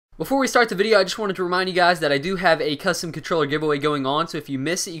Before we start the video, I just wanted to remind you guys that I do have a custom controller giveaway going on, so if you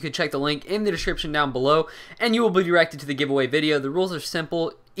missed it, you can check the link in the description down below, and you will be directed to the giveaway video. The rules are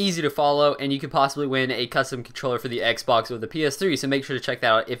simple, easy to follow, and you could possibly win a custom controller for the Xbox or the PS3, so make sure to check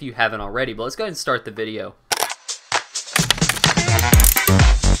that out if you haven't already. But let's go ahead and start the video.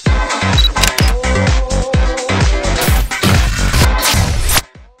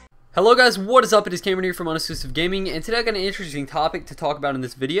 Hello guys, what is up? It is Cameron here from Unexclusive Gaming, and today I got an interesting topic to talk about in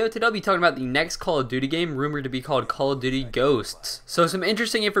this video. Today I'll be talking about the next Call of Duty game, rumored to be called Call of Duty Ghosts. So some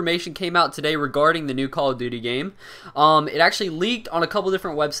interesting information came out today regarding the new Call of Duty game. It actually leaked on a couple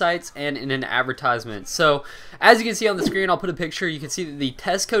different websites and in an advertisement. So as you can see on the screen, I'll put a picture. You can see that the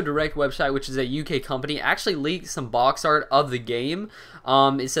Tesco Direct website, which is a UK company, actually leaked some box art of the game.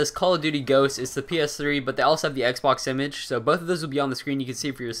 It says Call of Duty Ghosts. It's the PS3, but they also have the Xbox image, so both of those will be on the screen. You can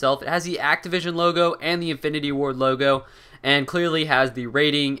see for yourself. It has the Activision logo and the Infinity Ward logo, and clearly has the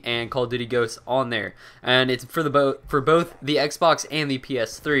rating and Call of Duty Ghosts on there. And it's for both the Xbox and the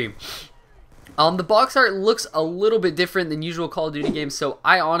PS3. The box art looks a little bit different than usual Call of Duty games, so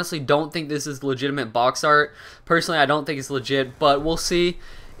I honestly don't think this is legitimate box art. Personally, I don't think it's legit, but we'll see.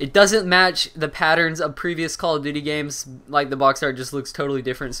 It doesn't match the patterns of previous Call of Duty games. Like, the box art just looks totally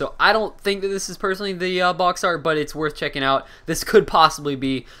different. So I don't think that this is personally the box art, but it's worth checking out. This could possibly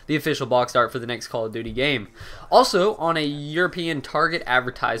be the official box art for the next Call of Duty game. Also, on a European Target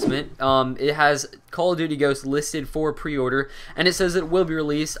advertisement, it has Call of Duty Ghosts listed for pre-order, and it says it will be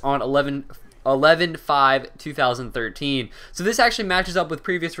released on 11/5/2013. So this actually matches up with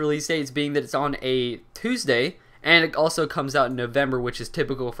previous release dates, being that it's on a Tuesday, and it also comes out in November, which is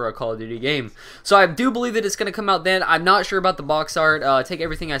typical for a Call of Duty game. So I do believe that it's going to come out then. I'm not sure about the box art. Take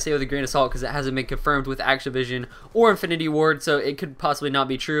everything I say with a grain of salt, because it hasn't been confirmed with Activision or Infinity Ward, so it could possibly not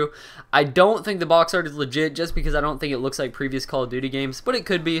be true. I don't think the box art is legit, just because I don't think it looks like previous Call of Duty games, but it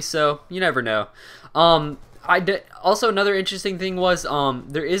could be, so you never know. Also, another interesting thing was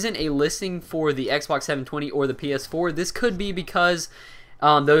there isn't a listing for the Xbox 720 or the PS4. This could be because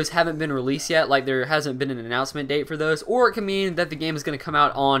those haven't been released yet, like there hasn't been an announcement date for those, or it can mean that the game is going to come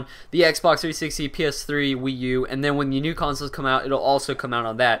out on the Xbox 360, PS3, Wii U, and then when the new consoles come out, it'll also come out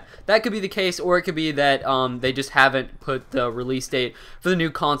on that. That could be the case, or it could be that they just haven't put the release date for the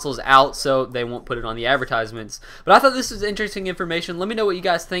new consoles out, so they won't put it on the advertisements. But I thought this was interesting information. Let me know what you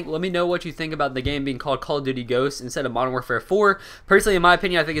guys think. Let me know what you think about the game being called Call of Duty Ghosts instead of Modern Warfare 4. Personally, in my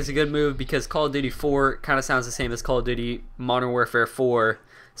opinion, I think it's a good move, because Call of Duty 4 kind of sounds the same as Call of Duty Modern Warfare 4.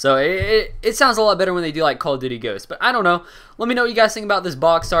 So it sounds a lot better when they do like Call of Duty Ghosts. But I don't know. Let me know what you guys think about this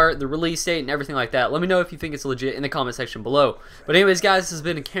box art, the release date, and everything like that. Let me know if you think it's legit in the comment section below. But anyways, guys, this has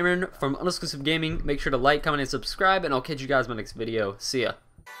been Cameron from Unexclusive Gaming. Make sure to like, comment, and subscribe, and I'll catch you guys in my next video. See ya.